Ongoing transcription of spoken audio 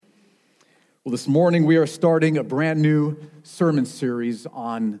Well, this morning we are starting a brand new sermon series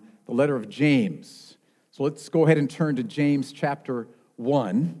on the letter of James. So let's go ahead and turn to James chapter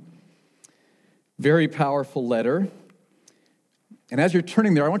 1. Very powerful letter. And as you're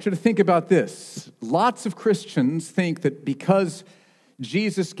turning there, I want you to think about this. Lots of Christians think that because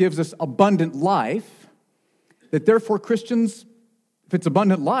Jesus gives us abundant life, that therefore Christians, if it's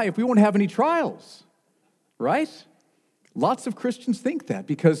abundant life, we won't have any trials, right? Lots of Christians think that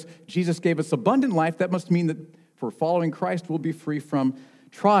because Jesus gave us abundant life, that must mean that for following Christ, we'll be free from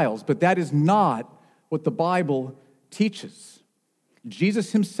trials. But that is not what the Bible teaches.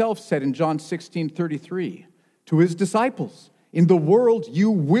 Jesus himself said in John 16:33 to his disciples, "In the world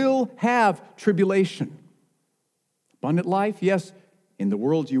you will have tribulation." Abundant life, yes, in the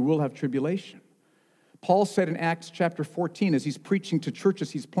world you will have tribulation. Paul said in Acts chapter 14, as he's preaching to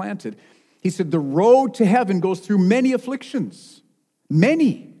churches he's planted, he said, the road to heaven goes through many afflictions.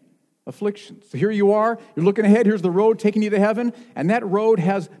 Many afflictions. So here you are, you're looking ahead, here's the road taking you to heaven, and that road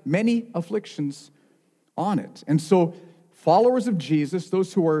has many afflictions on it. And so followers of Jesus,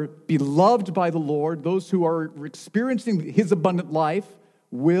 those who are beloved by the Lord, those who are experiencing his abundant life,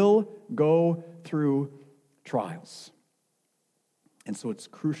 will go through trials. And so it's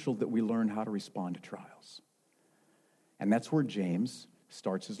crucial that we learn how to respond to trials. And that's where James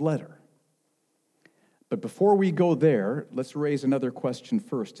starts his letter. But before we go there, let's raise another question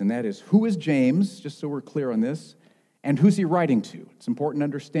first, and that is, who is James, just so we're clear on this, and who's he writing to? It's important to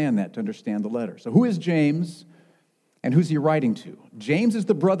understand that, to understand the letter. So who is James, and who's he writing to? James is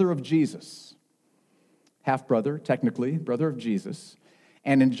the brother of Jesus. Half-brother, technically, brother of Jesus.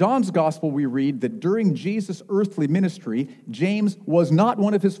 And in John's gospel, we read that during Jesus' earthly ministry, James was not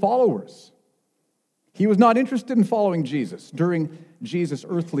one of his followers. He was not interested in following Jesus during Jesus'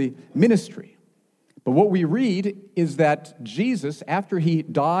 earthly ministry. But what we read is that Jesus, after he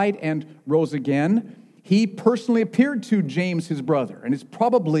died and rose again, he personally appeared to James, his brother. And it's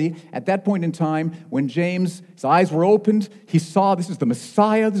probably at that point in time when James, his eyes were opened, he saw this is the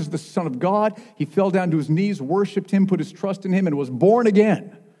Messiah, this is the Son of God. He fell down to his knees, worshiped him, put his trust in him, and was born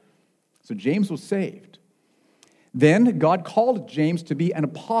again. So James was saved. Then God called James to be an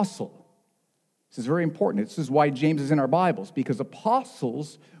apostle. This is very important. This is why James is in our Bibles, because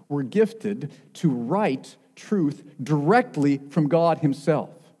apostles were gifted to write truth directly from God himself.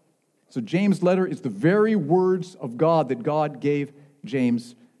 So James' letter is the very words of God that God gave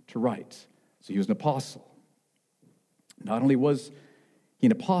James to write. So he was an apostle. Not only was he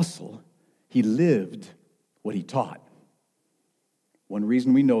an apostle, he lived what he taught. One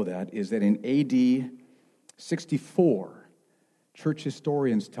reason we know that is that in AD 64, church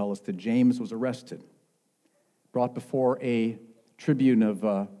historians tell us that James was arrested, brought before a tribune of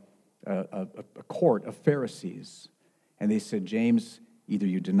a court of Pharisees, and they said, James, either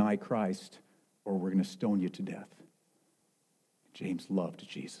you deny Christ or we're going to stone you to death. James loved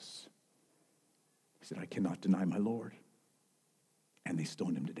Jesus. He said, I cannot deny my Lord. And they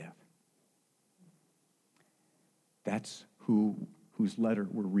stoned him to death. That's whose letter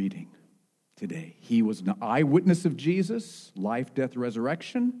we're reading today. He was an eyewitness of Jesus, life, death,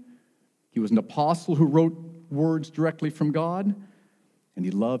 resurrection. He was an apostle who wrote words directly from God. And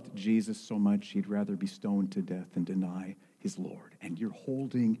he loved Jesus so much, he'd rather be stoned to death than deny his Lord. And you're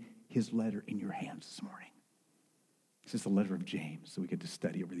holding his letter in your hands this morning. This is the letter of James, so we get to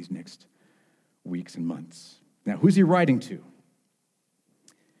study over these next weeks and months. Now, who's he writing to?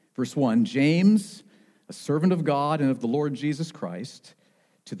 Verse 1, James, a servant of God and of the Lord Jesus Christ,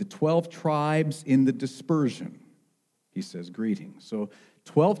 to the 12 tribes in the dispersion. He says, greetings. So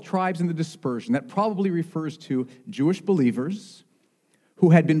 12 tribes in the dispersion, that probably refers to Jewish believers who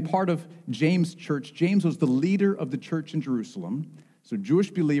had been part of James' church. James was the leader of the church in Jerusalem. So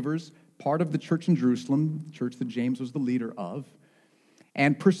Jewish believers, part of the church in Jerusalem, the church that James was the leader of.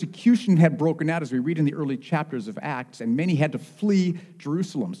 And persecution had broken out, as we read in the early chapters of Acts, and many had to flee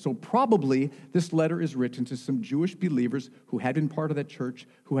Jerusalem. So probably this letter is written to some Jewish believers who had been part of that church,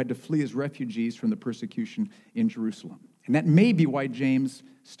 who had to flee as refugees from the persecution in Jerusalem. And that may be why James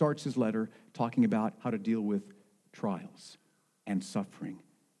starts his letter talking about how to deal with trials and suffering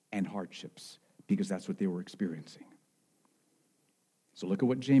and hardships, because that's what they were experiencing. So look at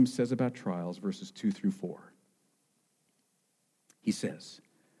what James says about trials, verses 2 through 4. He says,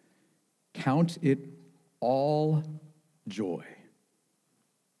 count it all joy,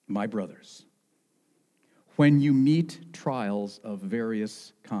 my brothers, when you meet trials of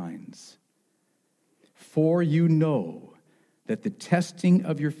various kinds. For you know that the testing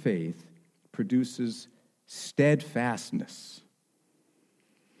of your faith produces steadfastness.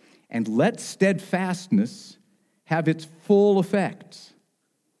 And let steadfastness have its full effect,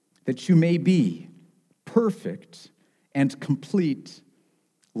 that you may be perfect and complete,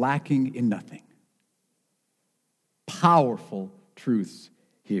 lacking in nothing. Powerful truths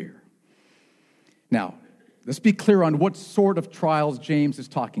here. Now, let's be clear on what sort of trials James is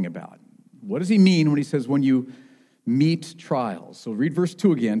talking about. What does he mean when he says, when you meet trials? So read verse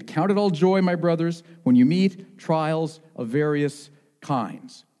 2 again. Count it all joy, my brothers, when you meet trials of various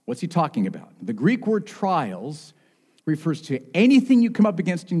kinds. What's he talking about? The Greek word trials refers to anything you come up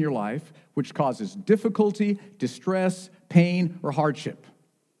against in your life which causes difficulty, distress, pain, or hardship.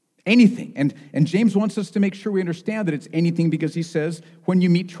 Anything. And James wants us to make sure we understand that it's anything because he says, when you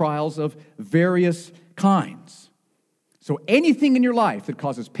meet trials of various kinds. So anything in your life that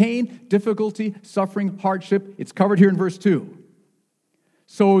causes pain, difficulty, suffering, hardship, it's covered here in verse 2.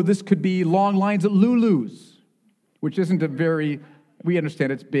 So this could be long lines at Lulu's, which isn't a very, we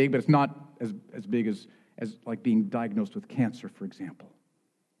understand it's big, but it's not as big as like being diagnosed with cancer, for example.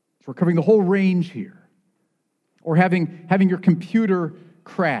 So we're covering the whole range here. Or having your computer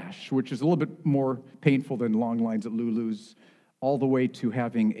crash, which is a little bit more painful than long lines at Lulu's, all the way to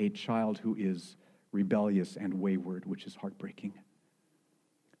having a child who is rebellious and wayward, which is heartbreaking.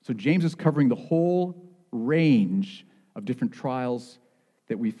 So James is covering the whole range of different trials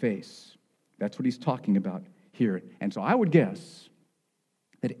that we face. That's what he's talking about here. And so I would guess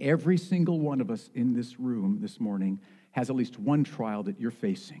that every single one of us in this room this morning has at least one trial that you're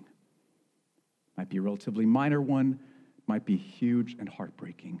facing. Might be a relatively minor one, might be huge and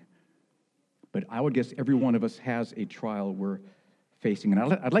heartbreaking. But I would guess every one of us has a trial we're facing.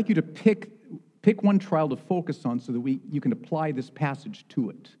 And I'd like you to pick one trial to focus on so that you can apply this passage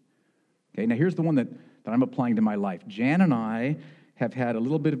to it. Okay, now here's the one that I'm applying to my life. Jan and I have had a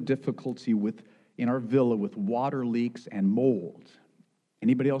little bit of difficulty in our villa with water leaks and mold.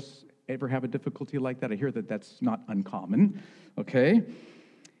 Anybody else ever have a difficulty like that? I hear that that's not uncommon, okay?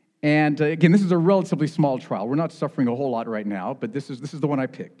 And again, this is a relatively small trial. We're not suffering a whole lot right now, but this is the one I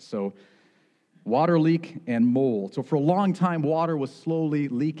picked. So water leak and mold. So for a long time, water was slowly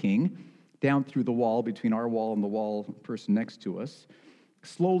leaking down through the wall between our wall and the wall person next to us,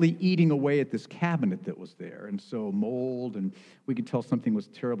 slowly eating away at this cabinet that was there. And so mold, and we could tell something was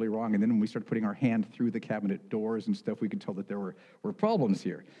terribly wrong. And then when we started putting our hand through the cabinet doors and stuff, we could tell that there were problems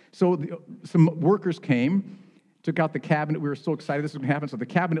here. So some workers came, took out the cabinet. We were so excited this was going to happen. So the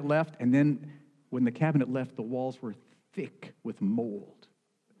cabinet left, and then when the cabinet left, the walls were thick with mold.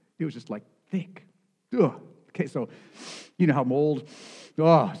 It was just like thick. Ugh. Okay, so you know how mold,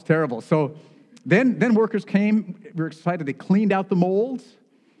 it's terrible. So then workers came, we were excited, they cleaned out the molds,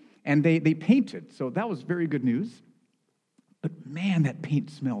 and they painted. So that was very good news. But man, that paint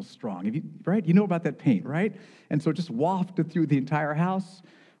smells strong, right? You know about that paint, right? And so it just wafted through the entire house.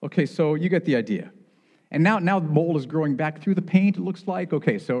 Okay, so you get the idea. And now the mold is growing back through the paint, it looks like.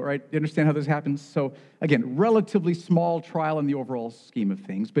 Okay, so, right, you understand how this happens? So, again, relatively small trial in the overall scheme of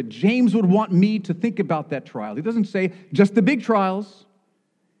things. But James would want me to think about that trial. He doesn't say just the big trials.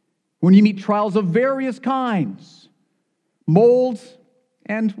 When you meet trials of various kinds, molds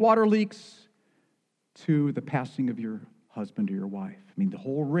and water leaks to the passing of your husband or your wife. I mean, the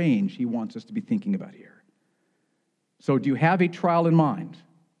whole range he wants us to be thinking about here. So do you have a trial in mind?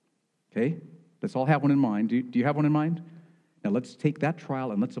 Okay? Let's all have one in mind. Do you have one in mind? Now let's take that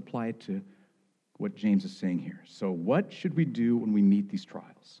trial and let's apply it to what James is saying here. So what should we do when we meet these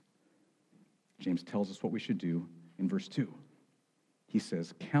trials? James tells us what we should do in verse 2. He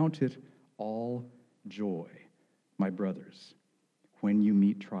says, "Count it all joy, my brothers, when you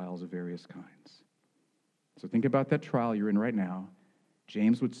meet trials of various kinds." So think about that trial you're in right now.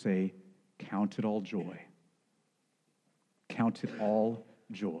 James would say, count it all joy. Count it all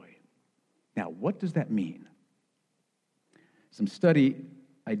joy. Now, what does that mean? Some study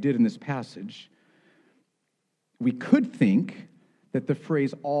I did in this passage, we could think that the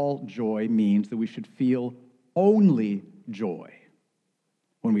phrase all joy means that we should feel only joy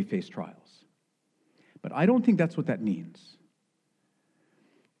when we face trials. But I don't think that's what that means.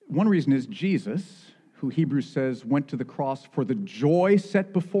 One reason is Jesus, who Hebrews says went to the cross for the joy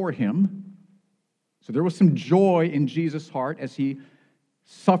set before him. So there was some joy in Jesus' heart as he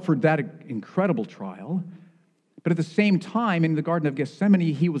suffered that incredible trial. But at the same time, in the Garden of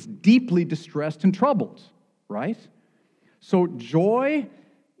Gethsemane, he was deeply distressed and troubled, right? So joy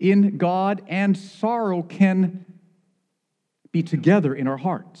in God and sorrow can be together in our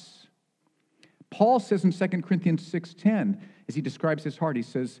hearts. Paul says in 2 Corinthians 6:10, as he describes his heart, he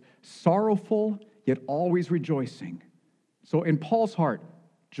says, sorrowful yet always rejoicing. So in Paul's heart,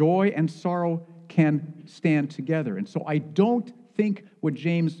 joy and sorrow can stand together. And so I don't think what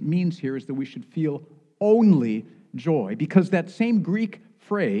James means here is that we should feel only joy, because that same Greek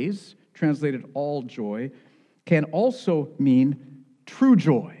phrase, translated all joy, can also mean true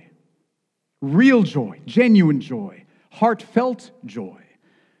joy, real joy, genuine joy, heartfelt joy.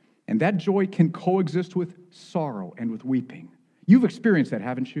 And that joy can coexist with sorrow and with weeping. You've experienced that,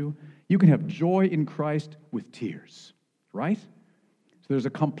 haven't you? You can have joy in Christ with tears, right? So there's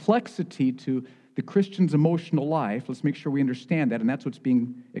a complexity to the Christian's emotional life. Let's make sure we understand that, and that's what's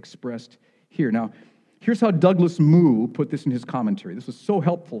being expressed here. Now, here's how Douglas Moo put this in his commentary. This was so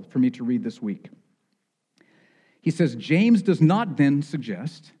helpful for me to read this week. He says, James does not then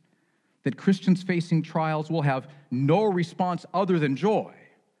suggest that Christians facing trials will have no response other than joy,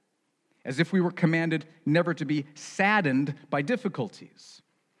 as if we were commanded never to be saddened by difficulties.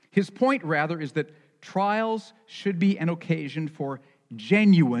 His point, rather, is that trials should be an occasion for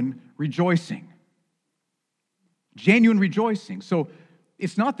genuine rejoicing. Genuine rejoicing. So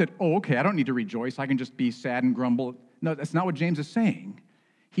it's not that, okay, I don't need to rejoice, I can just be sad and grumble. No, that's not what James is saying.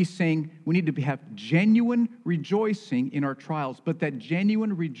 He's saying we need to have genuine rejoicing in our trials, but that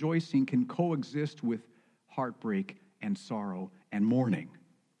genuine rejoicing can coexist with heartbreak and sorrow and mourning.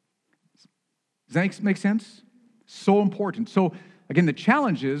 Does that make sense? So important. So, again, the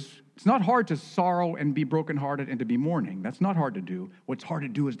challenge is, it's not hard to sorrow and be brokenhearted and to be mourning. That's not hard to do. What's hard to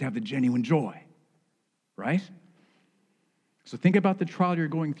do is to have the genuine joy, right? So think about the trial you're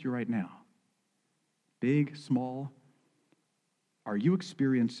going through right now. Big, small. Are you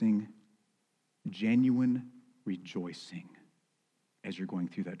experiencing genuine rejoicing as you're going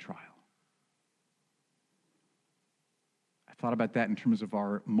through that trial? I thought about that in terms of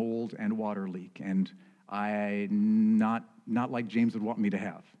our mold and water leak, and not like James would want me to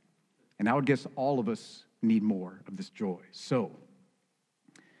have. And I would guess all of us need more of this joy. So,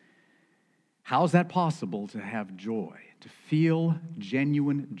 how is that possible to have joy, to feel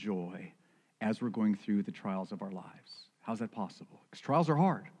genuine joy as we're going through the trials of our lives? How's that possible? Because trials are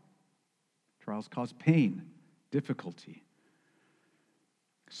hard. Trials cause pain, difficulty.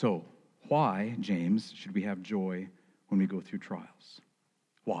 So, why, James, should we have joy when we go through trials?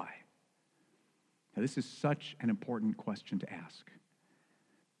 Why? Now, this is such an important question to ask.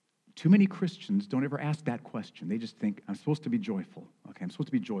 Too many Christians don't ever ask that question. They just think, I'm supposed to be joyful. Okay, I'm supposed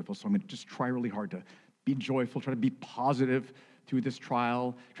to be joyful, so I'm going to just try really hard to be joyful, try to be positive through this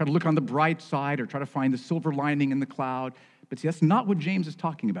trial, try to look on the bright side or try to find the silver lining in the cloud. But see, that's not what James is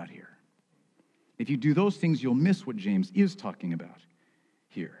talking about here. If you do those things, you'll miss what James is talking about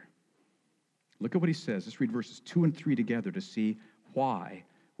here. Look at what he says. Let's read verses 2 and 3 together to see why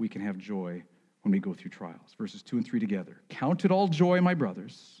we can have joy when we go through trials. Verses 2 and 3 together. Count it all joy, my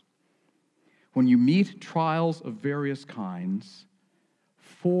brothers, when you meet trials of various kinds,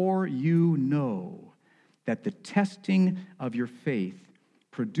 for you know that the testing of your faith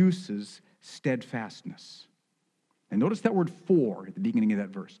produces steadfastness. And notice that word for at the beginning of that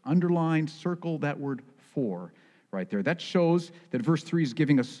verse. Underline, circle that word for right there. That shows that verse 3 is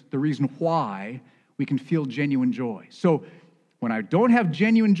giving us the reason why we can feel genuine joy. So when I don't have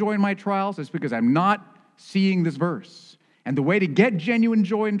genuine joy in my trials, it's because I'm not seeing this verse. And the way to get genuine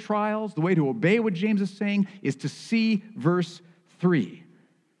joy in trials, the way to obey what James is saying, is to see verse 3.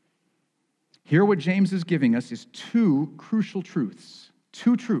 Here what James is giving us is two crucial truths.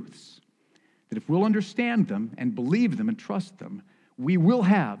 Two truths that if we'll understand them and believe them and trust them, we will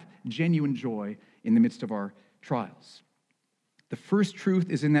have genuine joy in the midst of our trials. The first truth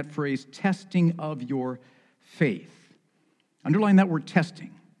is in that phrase, testing of your faith. Underline that word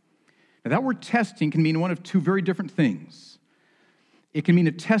testing. Now that word testing can mean one of two very different things. It can mean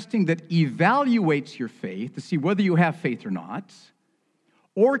a testing that evaluates your faith to see whether you have faith or not,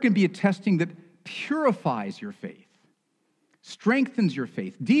 or it can be a testing that purifies your faith, strengthens your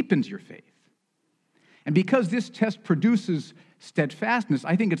faith, deepens your faith. And because this test produces steadfastness,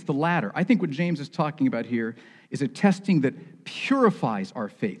 I think it's the latter. I think what James is talking about here is a testing that purifies our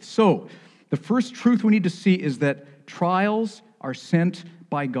faith. So, the first truth we need to see is that trials are sent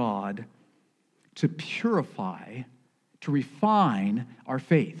by God to purify, to refine our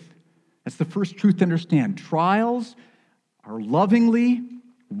faith. That's the first truth to understand. Trials are lovingly,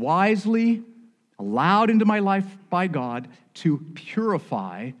 wisely allowed into my life by God to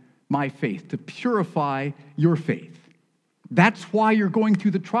purify my faith, to purify your faith. That's why you're going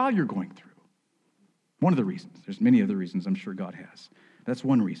through the trial you're going through. One of the reasons. There's many other reasons I'm sure God has. That's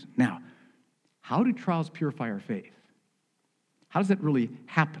one reason. Now, how do trials purify our faith? How does that really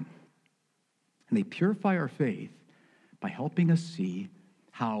happen? And they purify our faith by helping us see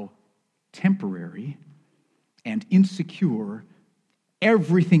how temporary and insecure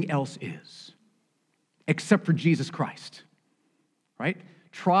everything else is, except for Jesus Christ, right?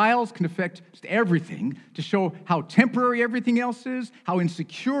 Trials can affect just everything to show how temporary everything else is, how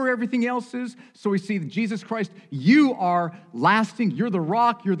insecure everything else is. So we see that Jesus Christ, you are lasting. You're the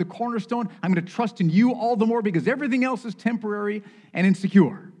rock. You're the cornerstone. I'm going to trust in you all the more because everything else is temporary and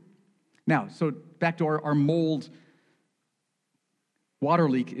insecure. Now, so back to our mold water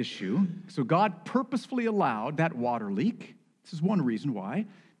leak issue. So God purposefully allowed that water leak. This is one reason why.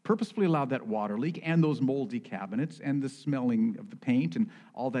 Purposefully allowed that water leak and those moldy cabinets and the smelling of the paint and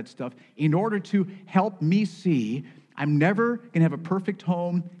all that stuff in order to help me see I'm never going to have a perfect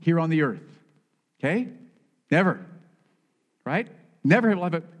home here on the earth. Okay? Never. Right? Never will I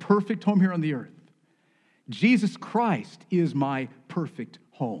have a perfect home here on the earth. Jesus Christ is my perfect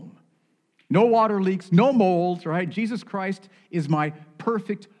home. No water leaks, no mold, right? Jesus Christ is my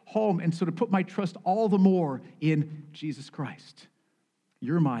perfect home. And so to put my trust all the more in Jesus Christ.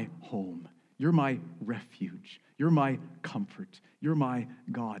 You're my home. You're my refuge. You're my comfort. You're my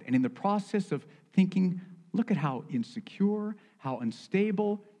God. And in the process of thinking, look at how insecure, how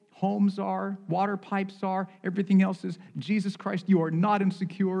unstable homes are, water pipes are, everything else is. Jesus Christ, you are not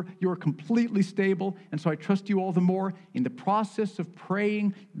insecure. You are completely stable. And so I trust you all the more. In the process of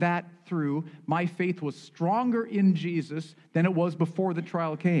praying that through, my faith was stronger in Jesus than it was before the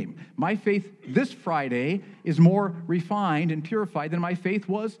trial came. My faith this Friday is more refined and purified than my faith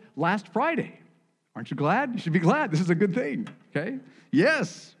was last Friday. Aren't you glad? You should be glad. This is a good thing, okay?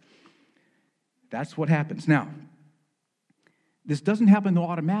 Yes. That's what happens. Now, this doesn't happen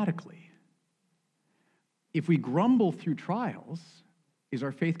automatically. If we grumble through trials, is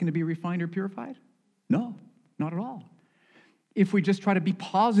our faith going to be refined or purified? No, not at all. If we just try to be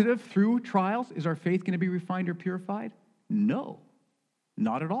positive through trials, is our faith going to be refined or purified? No,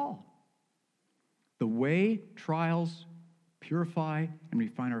 not at all. The way trials purify and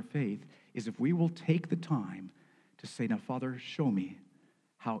refine our faith is if we will take the time to say, now, Father, show me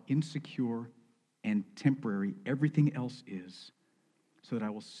how insecure and temporary everything else is, so that I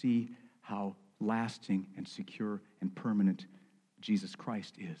will see how lasting and secure and permanent Jesus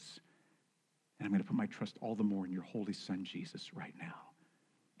Christ is. And I'm going to put my trust all the more in your holy Son, Jesus, right now.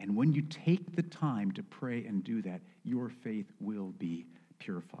 And when you take the time to pray and do that, your faith will be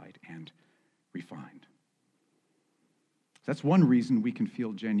purified and refined. That's one reason we can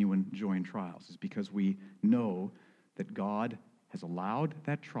feel genuine joy in trials, is because we know that God has allowed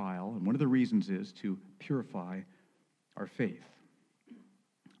that trial, and one of the reasons is to purify our faith.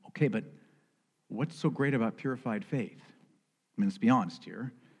 Okay, but what's so great about purified faith? I mean, let's be honest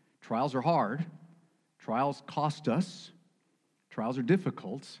here. Trials are hard. Trials cost us. Trials are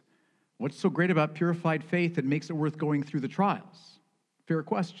difficult. What's so great about purified faith that makes it worth going through the trials? Fair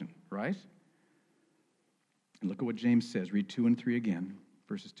question, right? And look at what James says. Read 2 and 3 again,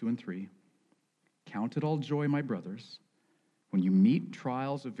 verses 2 and 3. Count it all joy, my brothers, when you meet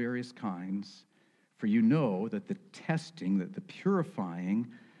trials of various kinds, for you know that the testing, that the purifying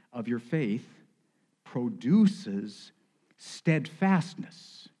of your faith produces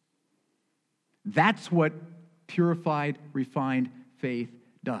steadfastness. That's what purified, refined faith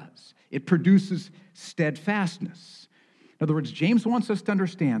does. It produces steadfastness. In other words, James wants us to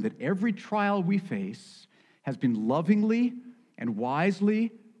understand that every trial we face has been lovingly and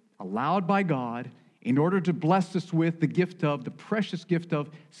wisely allowed by God in order to bless us with the precious gift of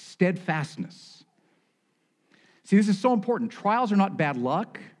steadfastness. See, this is so important. Trials are not bad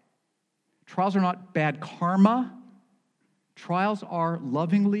luck. Trials are not bad karma. Trials are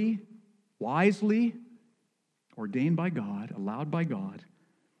lovingly, wisely ordained by God, allowed by God,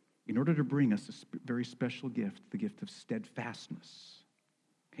 in order to bring us a very special gift, the gift of steadfastness.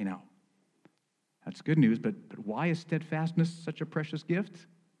 Okay, now, that's good news, but why is steadfastness such a precious gift?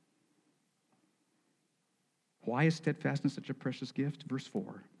 Why is steadfastness such a precious gift? Verse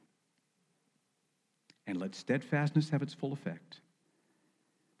 4. And let steadfastness have its full effect,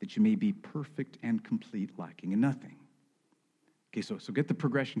 that you may be perfect and complete, lacking in nothing. Okay, so get the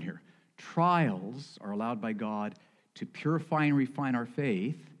progression here. Trials are allowed by God to purify and refine our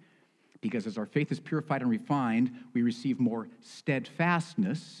faith, because as our faith is purified and refined, we receive more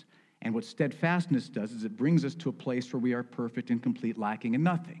steadfastness. And what steadfastness does is it brings us to a place where we are perfect and complete, lacking in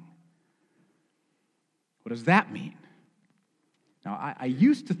nothing. What does that mean? Now, I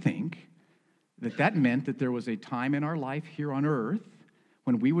used to think that meant that there was a time in our life here on earth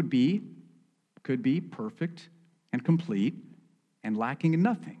when we could be perfect and complete and lacking in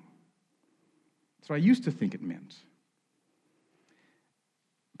nothing. So I used to think it meant.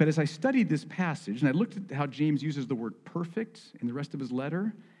 But as I studied this passage, and I looked at how James uses the word perfect in the rest of his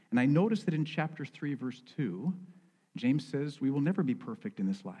letter, and I noticed that in chapter 3, verse 2, James says we will never be perfect in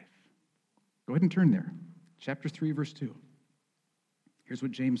this life. Go ahead and turn there. Chapter 3, verse 2. Here's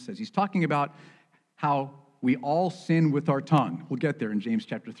what James says. He's talking about how we all sin with our tongue. We'll get there in James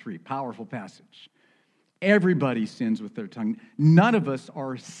chapter 3. Powerful passage. Everybody sins with their tongue. None of us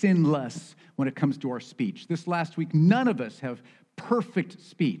are sinless when it comes to our speech. This last week, none of us have perfect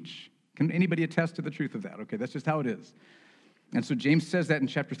speech. Can anybody attest to the truth of that? Okay, that's just how it is. And so James says that in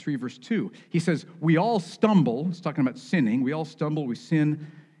chapter 3, verse 2. He says, we all stumble. He's talking about sinning. We all stumble. We sin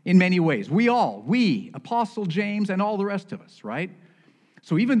in many ways. We, Apostle James, and all the rest of us, right?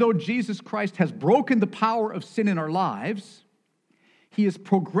 So even though Jesus Christ has broken the power of sin in our lives, he is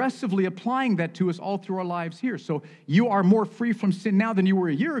progressively applying that to us all through our lives here. So you are more free from sin now than you were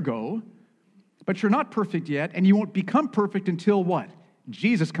a year ago, but you're not perfect yet, and you won't become perfect until what?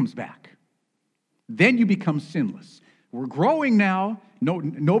 Jesus comes back. Then you become sinless. We're growing now.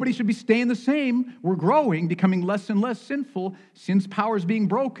 Nobody should be staying the same. We're growing, becoming less and less sinful. Sin's power is being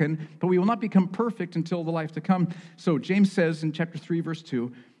broken, but we will not become perfect until the life to come. So James says in chapter 3, verse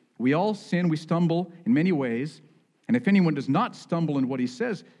 2, we all sin, we stumble in many ways, and if anyone does not stumble in what he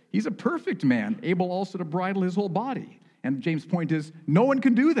says, he's a perfect man, able also to bridle his whole body. And James' point is, no one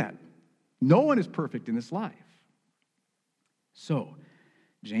can do that. No one is perfect in this life. So,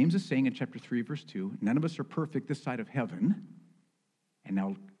 James is saying in chapter 3, verse 2, none of us are perfect this side of heaven. And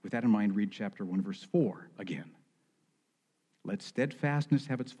now, with that in mind, read chapter 1, verse 4 again. Let steadfastness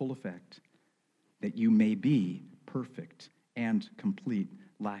have its full effect, that you may be perfect and complete,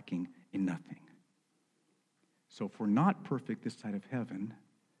 lacking in nothing. So if we're not perfect this side of heaven,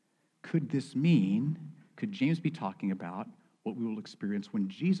 could James be talking about what we will experience when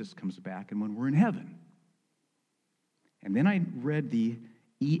Jesus comes back and when we're in heaven? And then I read the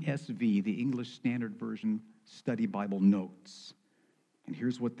ESV, the English Standard Version Study Bible notes. And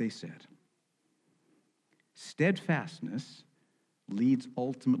here's what they said. Steadfastness leads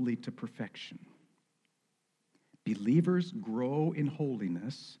ultimately to perfection. Believers grow in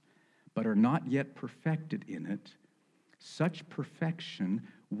holiness, but are not yet perfected in it. Such perfection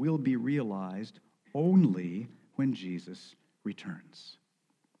will be realized only when Jesus returns.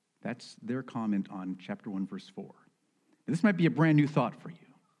 That's their comment on chapter 1, verse 4. Now, this might be a brand new thought for you.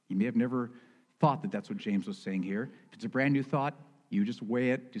 You may have never thought that that's what James was saying here. If it's a brand new thought, you just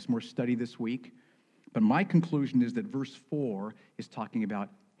weigh it, do some more study this week. But my conclusion is that verse 4 is talking about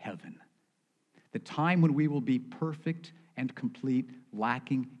heaven. The time when we will be perfect and complete,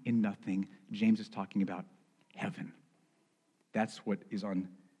 lacking in nothing. James is talking about heaven. That's what is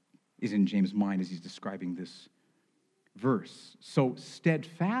in James' mind as he's describing this verse. So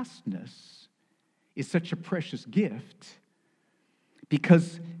steadfastness is such a precious gift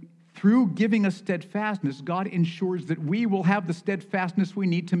because through giving us steadfastness, God ensures that we will have the steadfastness we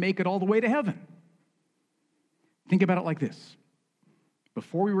need to make it all the way to heaven. Think about it like this.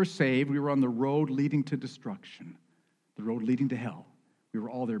 Before we were saved, we were on the road leading to destruction, the road leading to hell. We were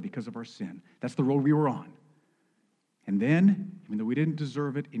all there because of our sin. That's the road we were on. And then, even though we didn't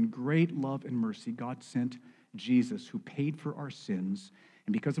deserve it, in great love and mercy, God sent Jesus, who paid for our sins.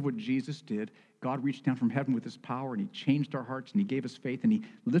 And because of what Jesus did, God reached down from heaven with his power, and he changed our hearts, and he gave us faith, and he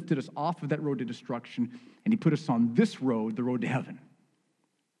lifted us off of that road to destruction, and he put us on this road, the road to heaven.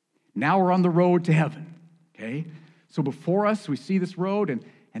 Now we're on the road to heaven, okay? So before us, we see this road,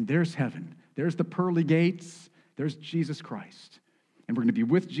 and there's heaven. There's the pearly gates. There's Jesus Christ. And we're going to be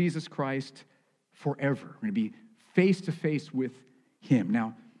with Jesus Christ forever. We're going to be face to face with him.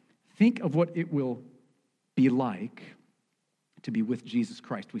 Now, think of what it will be like to be with Jesus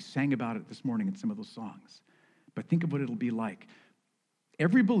Christ. We sang about it this morning in some of those songs. But think of what it'll be like.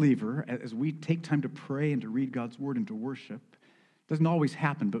 Every believer, as we take time to pray and to read God's word and to worship, doesn't always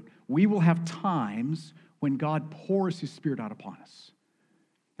happen, but we will have times when God pours his Spirit out upon us.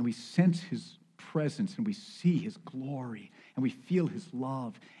 And we sense his presence, and we see his glory, and we feel his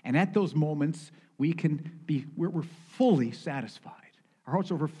love. And at those moments, we're fully satisfied. Our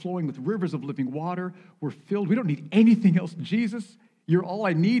hearts are overflowing with rivers of living water. We're filled. We don't need anything else. Jesus, you're all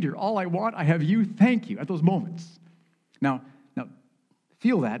I need. You're all I want. I have you. Thank you. At those moments. Now,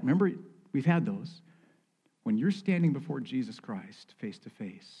 feel that. Remember, we've had those. When you're standing before Jesus Christ face to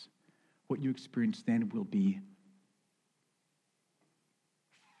face, what you experience then will be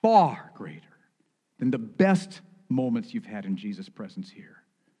far greater than the best moments you've had in Jesus' presence here.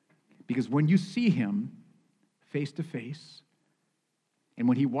 Because when you see him face to face, and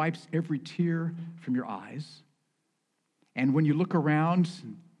when he wipes every tear from your eyes, and when you look around,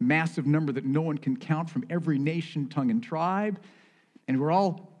 massive number that no one can count from every nation, tongue, and tribe, and we're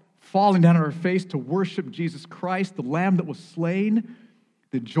all falling down on our face to worship Jesus Christ, the Lamb that was slain,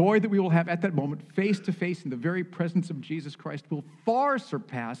 the joy that we will have at that moment, face to face in the very presence of Jesus Christ, will far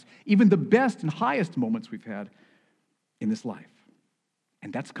surpass even the best and highest moments we've had in this life.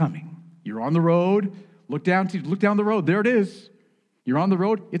 And that's coming. You're on the road. Look down the road. There it is. You're on the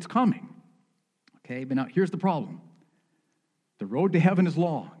road. It's coming. Okay, but now here's the problem. The road to heaven is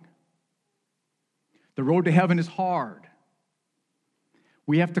long. The road to heaven is hard.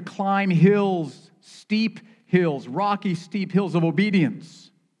 We have to climb hills, steep hills, rocky, steep hills of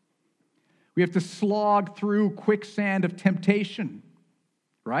obedience. We have to slog through quicksand of temptation,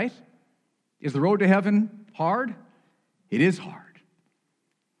 right? Is the road to heaven hard? It is hard.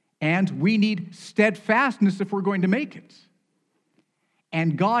 And we need steadfastness if we're going to make it.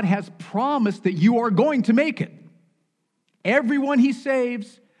 And God has promised that you are going to make it. Everyone he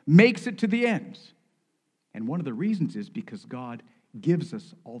saves makes it to the end. And one of the reasons is because God gives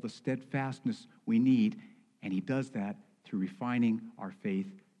us all the steadfastness we need, and he does that through refining our faith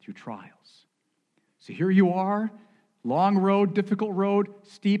through trials. So here you are, long road, difficult road,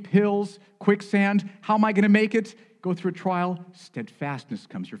 steep hills, quicksand. How am I going to make it? Go through a trial, steadfastness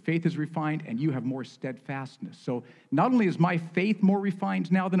comes. Your faith is refined, and you have more steadfastness. So not only is my faith more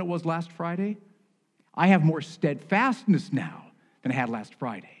refined now than it was last Friday, I have more steadfastness now than I had last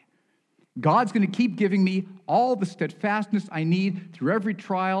Friday. God's going to keep giving me all the steadfastness I need through every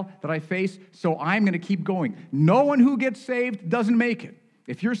trial that I face, so I'm going to keep going. No one who gets saved doesn't make it.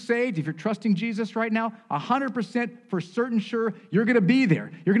 If you're saved, if you're trusting Jesus right now, 100% for certain sure, you're going to be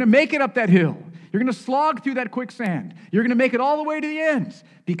there. You're going to make it up that hill. You're going to slog through that quicksand. You're going to make it all the way to the end,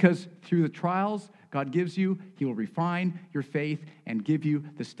 because through the trials God gives you, he will refine your faith and give you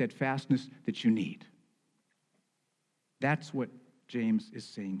the steadfastness that you need. That's what James is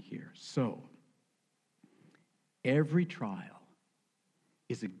saying here. So, every trial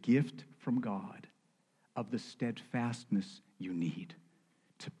is a gift from God of the steadfastness you need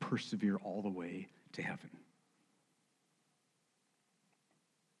to persevere all the way to heaven.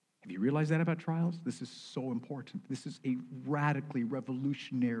 Have you realized that about trials? This is so important. This is a radically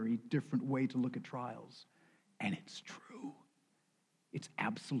revolutionary, different way to look at trials. And it's true. It's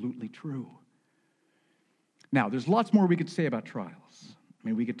absolutely true. Now, there's lots more we could say about trials. I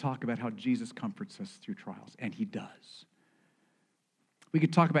mean, we could talk about how Jesus comforts us through trials, and he does. We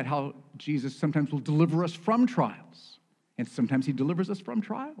could talk about how Jesus sometimes will deliver us from trials, and sometimes he delivers us from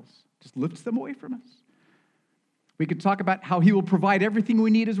trials, just lifts them away from us. We could talk about how he will provide everything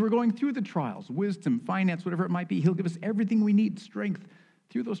we need as we're going through the trials, wisdom, finance, whatever it might be. He'll give us everything we need, strength,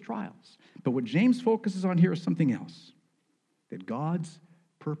 through those trials. But what James focuses on here is something else, that God's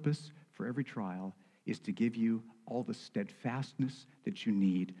purpose for every trial is to give you all the steadfastness that you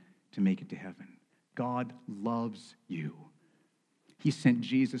need to make it to heaven. God loves you. He sent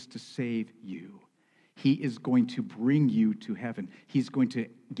Jesus to save you. He is going to bring you to heaven. He's going to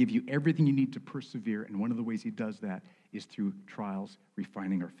give you everything you need to persevere, and one of the ways he does that is through trials,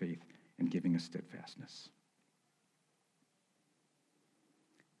 refining our faith, and giving us steadfastness.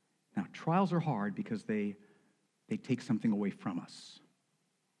 Now, trials are hard because they take something away from us,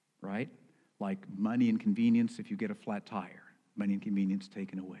 right? Like money and convenience if you get a flat tire. Money and convenience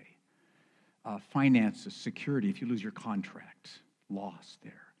taken away. Finances, security if you lose your contract. Loss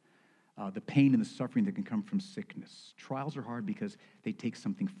there. The pain and the suffering that can come from sickness. Trials are hard because they take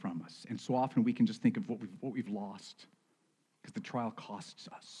something from us. And so often we can just think of what we've lost because the trial costs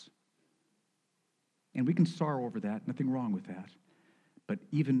us. And we can sorrow over that, nothing wrong with that. But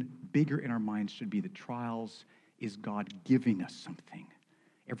even bigger in our minds should be that trials is God giving us something.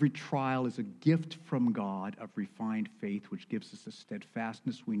 Every trial is a gift from God of refined faith, which gives us the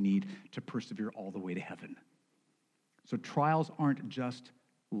steadfastness we need to persevere all the way to heaven. So trials aren't just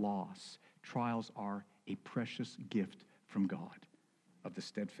loss. Trials are a precious gift from God of the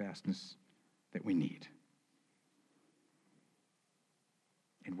steadfastness that we need.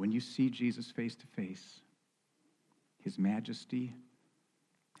 And when you see Jesus face to face, his majesty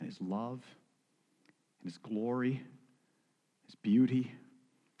and his love and his glory, his beauty,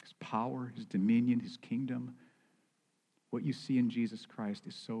 his power, his dominion, his kingdom, what you see in Jesus Christ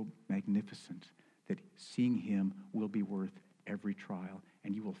is so magnificent that seeing him will be worth every trial,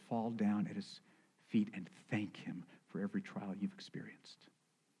 and you will fall down at his feet and thank him for every trial you've experienced.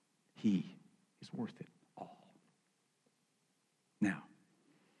 He is worth it all. Now,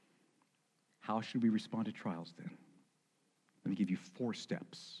 how should we respond to trials then? Let me give you 4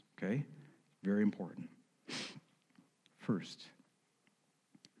 steps, okay? Very important. First,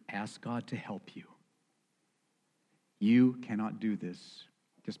 ask God to help you. You cannot do this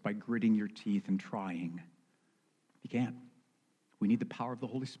just by gritting your teeth and trying. You can't. We need the power of the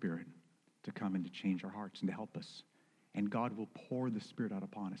Holy Spirit to come and to change our hearts and to help us. And God will pour the Spirit out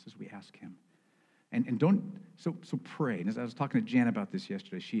upon us as we ask him. And don't, so pray. And as I was talking to Jan about this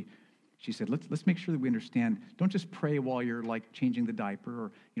yesterday, She said, let's make sure that we understand. Don't just pray while you're like changing the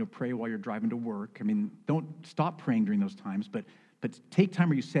diaper or, pray while you're driving to work. I mean, don't stop praying during those times, but take time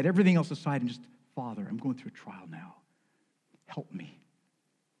where you set everything else aside and just, Father, I'm going through a trial now. Help me.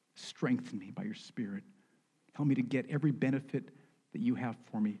 Strengthen me by your Spirit. Help me to get every benefit that you have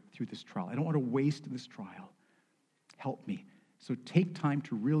for me through this trial. I don't want to waste this trial. Help me. So take time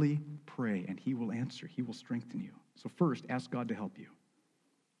to really pray, and he will answer. He will strengthen you. So first, ask God to help you.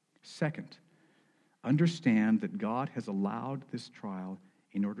 Second, understand that God has allowed this trial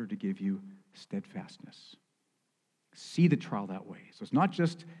in order to give you steadfastness. See the trial that way. So it's not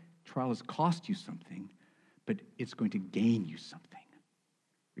just trial has cost you something, but it's going to gain you something.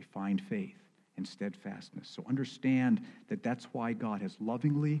 Refined faith and steadfastness. So understand that that's why God has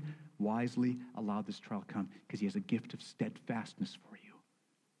lovingly, wisely allowed this trial to come, because he has a gift of steadfastness for you.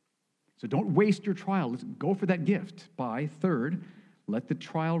 So don't waste your trial. Let's go for that gift by, third, let the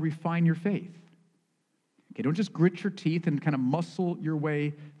trial refine your faith. Okay, don't just grit your teeth and kind of muscle your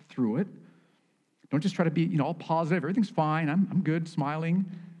way through it. Don't just try to be, all positive. Everything's fine. I'm good, smiling.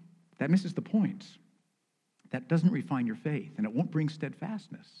 That misses the point. That doesn't refine your faith, and it won't bring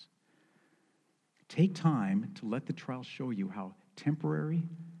steadfastness. Take time to let the trial show you how temporary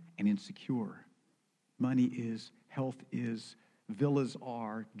and insecure money is, health is, villas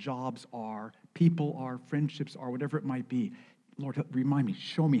are, jobs are, people are, friendships are, whatever it might be. Lord, remind me,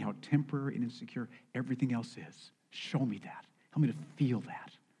 show me how temporary and insecure everything else is. Show me that. Help me to feel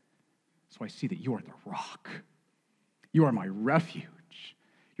that. So I see that you are the rock. You are my refuge.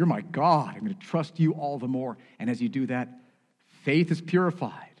 You're my God. I'm going to trust you all the more. And as you do that, faith is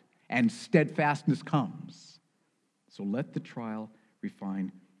purified and steadfastness comes. So let the trial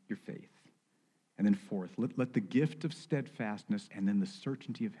refine your faith. And then fourth, let the gift of steadfastness and then the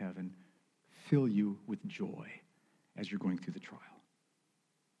certainty of heaven fill you with joy as you're going through the trial.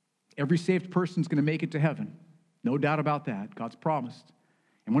 Every saved person is going to make it to heaven. No doubt about that. God's promised.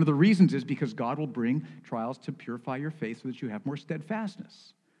 And one of the reasons is because God will bring trials to purify your faith so that you have more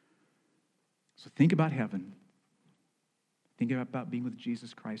steadfastness. So think about heaven. Think about being with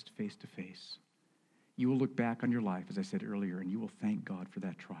Jesus Christ face to face. You will look back on your life, as I said earlier, and you will thank God for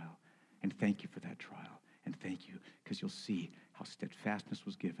that trial. And thank you for that trial. And thank you, because you'll see how steadfastness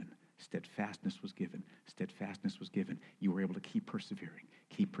was given. Steadfastness was given. Steadfastness was given. You were able to keep persevering.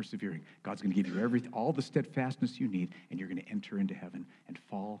 Keep persevering. God's going to give you all the steadfastness you need, and you're going to enter into heaven and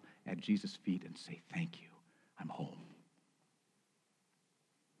fall at Jesus' feet and say, thank you, I'm home.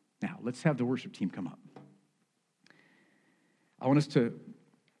 Now, let's have the worship team come up. I want us to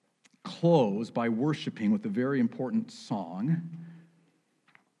close by worshiping with a very important song.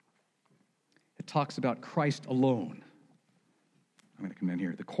 It talks about Christ alone. I'm going to come down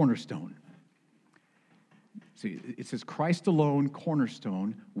here. The cornerstone. See, it says, Christ alone,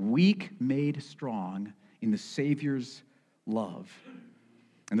 cornerstone, weak made strong in the Savior's love.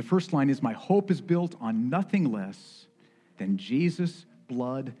 And the first line is, my hope is built on nothing less than Jesus'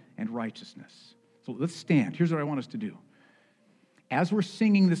 blood and righteousness. So let's stand. Here's what I want us to do. As we're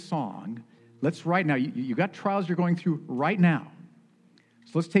singing this song, let's right now, you got trials you're going through right now.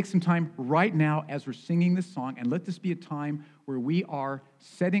 So let's take some time right now as we're singing this song, and let this be a time where we are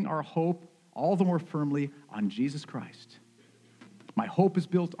setting our hope all the more firmly on Jesus Christ. My hope is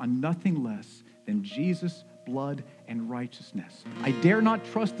built on nothing less than Jesus' blood and righteousness. I dare not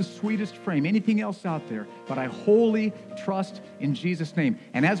trust the sweetest frame, anything else out there, but I wholly trust in Jesus' name.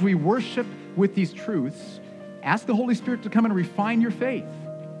 And as we worship with these truths, ask the Holy Spirit to come and refine your faith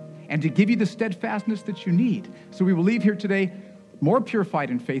and to give you the steadfastness that you need. So we will leave here today more purified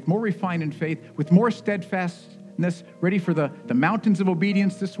in faith, more refined in faith, with more steadfastness, ready for the mountains of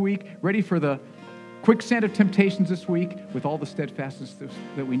obedience this week, ready for the quicksand of temptations this week, with all the steadfastness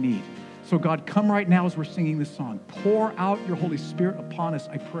that we need. So God, come right now as we're singing this song. Pour out your Holy Spirit upon us,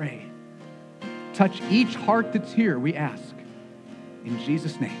 I pray. Touch each heart that's here, we ask. In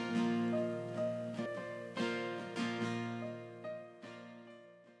Jesus' name.